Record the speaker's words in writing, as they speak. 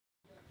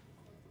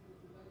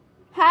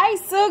Hi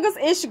Sugars,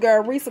 it's your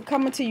girl Risa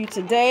coming to you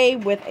today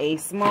with a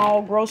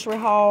small grocery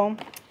haul.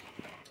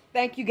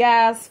 Thank you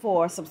guys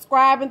for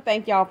subscribing.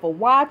 Thank y'all for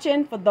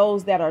watching. For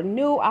those that are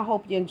new, I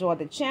hope you enjoy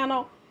the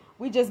channel.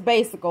 We just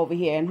basic over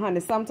here, and honey,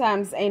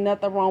 sometimes ain't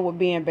nothing wrong with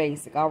being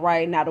basic, all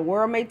right? Now the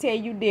world may tell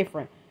you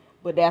different,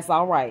 but that's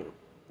all right.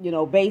 You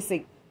know,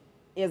 basic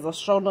is a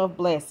sure enough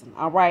blessing,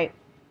 all right?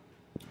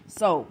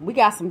 So we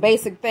got some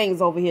basic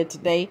things over here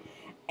today,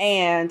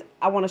 and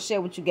I want to share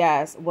with you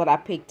guys what I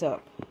picked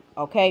up,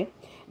 okay?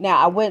 Now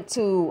I went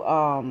to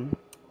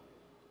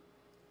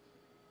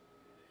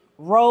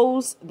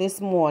Rose this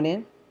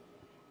morning,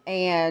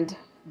 and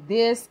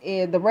this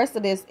is the rest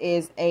of this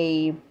is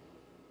a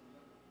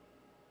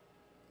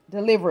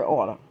delivery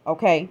order,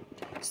 okay?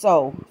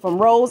 So from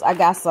Rose I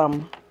got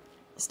some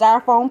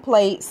styrofoam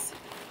plates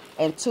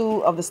and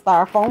 2 of the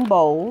styrofoam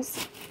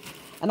bowls,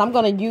 and I'm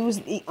gonna use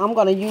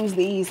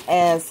these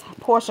as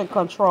portion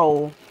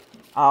control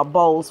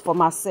bowls for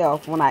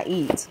myself when I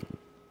eat.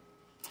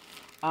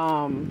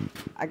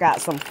 I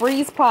got some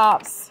freeze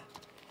pops.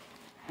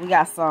 We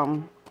got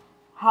some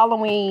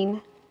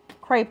Halloween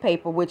crepe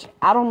paper, which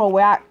I don't know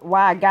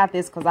why I got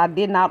this, because I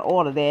did not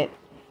order that.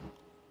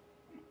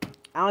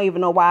 I don't even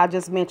know why I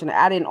just mentioned it.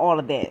 I didn't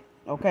order that,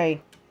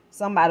 okay?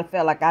 Somebody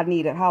felt like I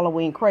needed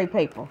Halloween crepe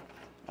paper,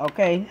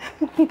 okay?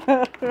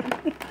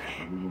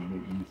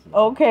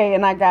 Okay,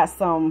 and I got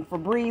some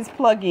Febreze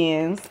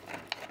plug-ins.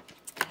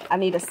 I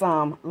needed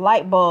some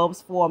light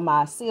bulbs for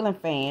my ceiling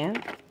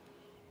fan.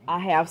 I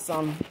have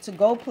some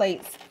to-go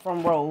plates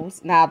from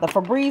Rose. Now, the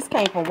Febreze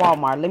came from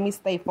Walmart. Let me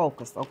stay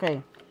focused,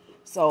 okay?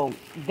 So,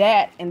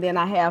 that, and then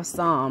I have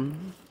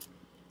some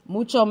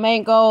Mucho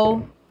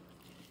Mango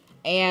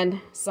and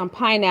some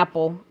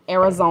pineapple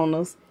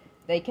Arizonas.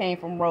 They came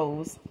from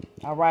Rose,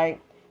 all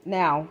right?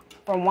 Now,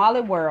 from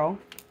Wally World,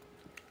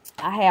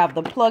 I have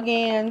the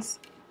plug-ins.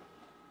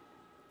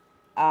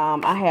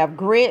 I have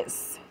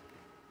grits.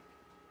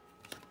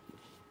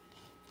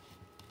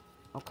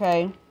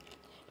 Okay?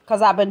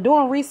 Because I've been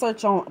doing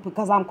research on,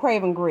 because I'm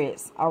craving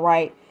grits, all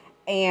right?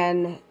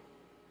 And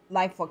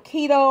like for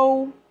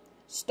keto,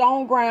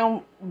 stone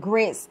ground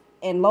grits,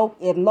 and low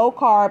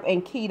carb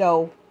and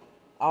keto,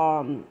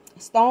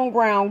 stone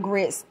ground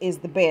grits is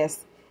the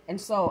best. And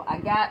so I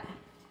got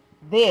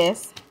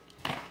this,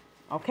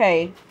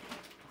 okay?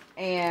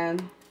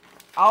 And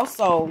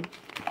also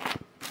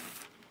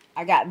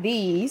I got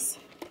these,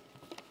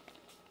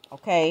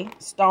 okay?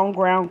 Stone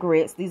ground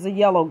grits. These are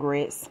yellow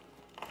grits.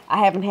 I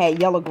haven't had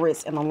yellow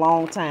grits in a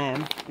long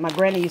time. My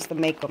granny used to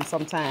make them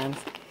sometimes.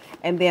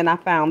 And then I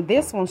found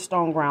this one,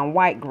 stone ground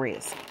white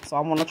grits. So I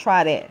want to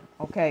try that,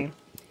 okay?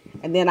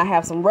 And then I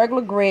have some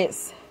regular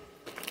grits,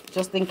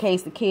 just in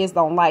case the kids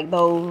don't like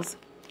those.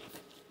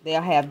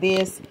 They'll have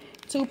this.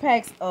 2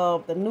 packs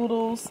of the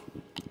noodles.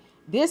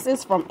 This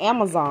is from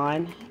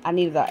Amazon. I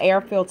needed an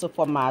air filter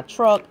for my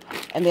truck.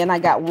 And then I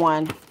got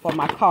one for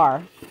my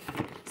car.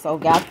 So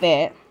got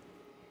that.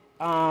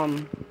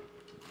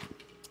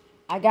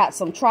 I got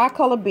some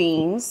tricolor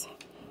beans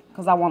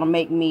because I want to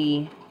make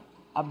me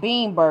a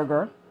bean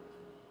burger.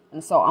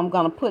 And so I'm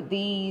going to put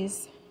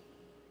these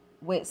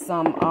with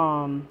some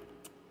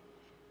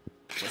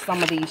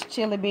of these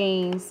chili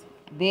beans,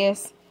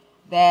 this,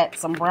 that,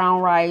 some brown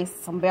rice,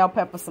 some bell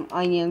pepper, some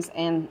onions,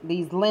 and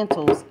these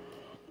lentils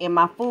in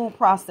my food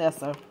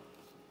processor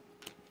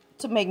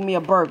to make me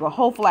a burger.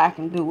 Hopefully I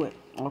can do it.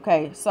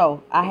 Okay,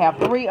 so I have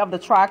 3 of the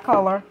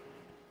tricolor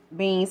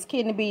beans,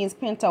 kidney beans,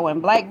 pinto,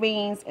 and black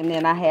beans. And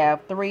then I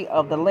have 3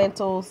 of the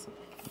lentils.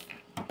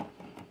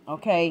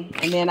 Okay,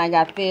 and then I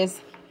got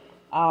this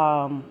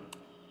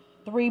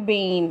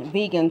 3-bean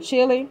vegan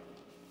chili.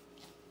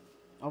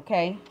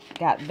 Okay,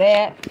 got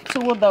that.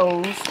 2 of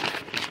those.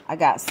 I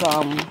got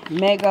some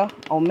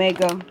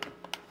Omega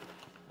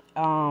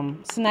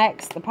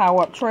snacks, the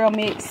Power Up Trail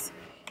Mix.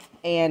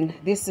 And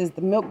this is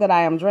the milk that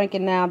I am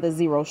drinking now, the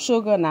 0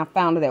 sugar. And I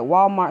found it at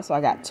Walmart, so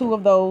I got 2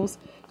 of those,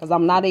 because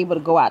I'm not able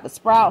to go out to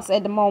Sprouts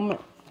at the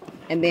moment.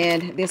 And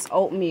then this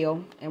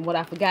oatmeal. And what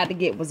I forgot to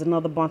get was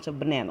another bunch of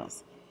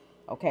bananas.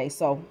 Okay,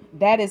 so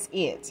that is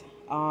it.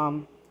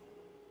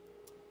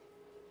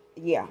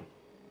 Yeah.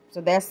 So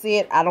that's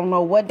it. I don't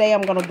know what day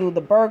I'm going to do the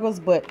burgers,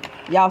 but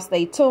y'all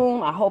stay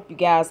tuned. I hope you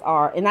guys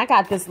are. And I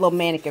got this little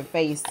mannequin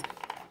face.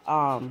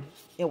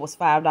 It was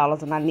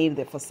 $5 and I needed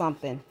it for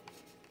something.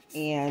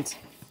 And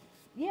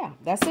yeah,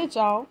 that's it,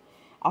 y'all.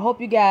 I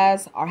hope you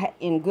guys are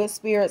in good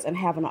spirits and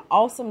having an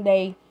awesome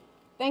day.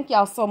 Thank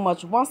y'all so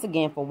much once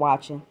again for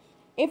watching.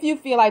 If you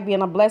feel like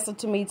being a blessing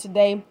to me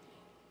today,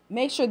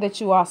 make sure that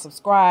you are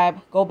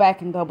subscribed. Go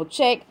back and double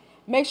check.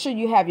 Make sure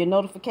you have your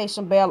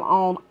notification bell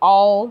on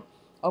all.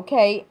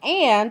 Okay,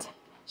 and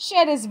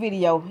share this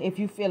video if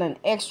you're feeling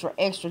extra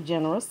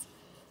generous.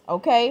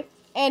 Okay,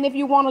 and if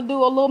you want to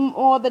do a little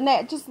more than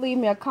that, just leave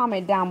me a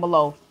comment down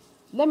below.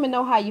 Let me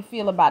know how you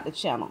feel about the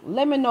channel.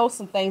 Let me know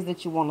some things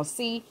that you want to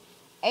see,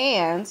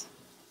 and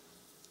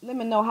let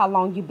me know how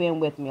long you've been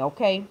with me.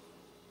 Okay,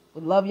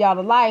 we love y'all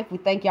to life. We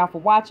thank y'all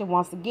for watching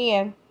once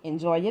again.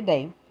 Enjoy your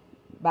day.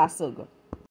 Bye, Sugar.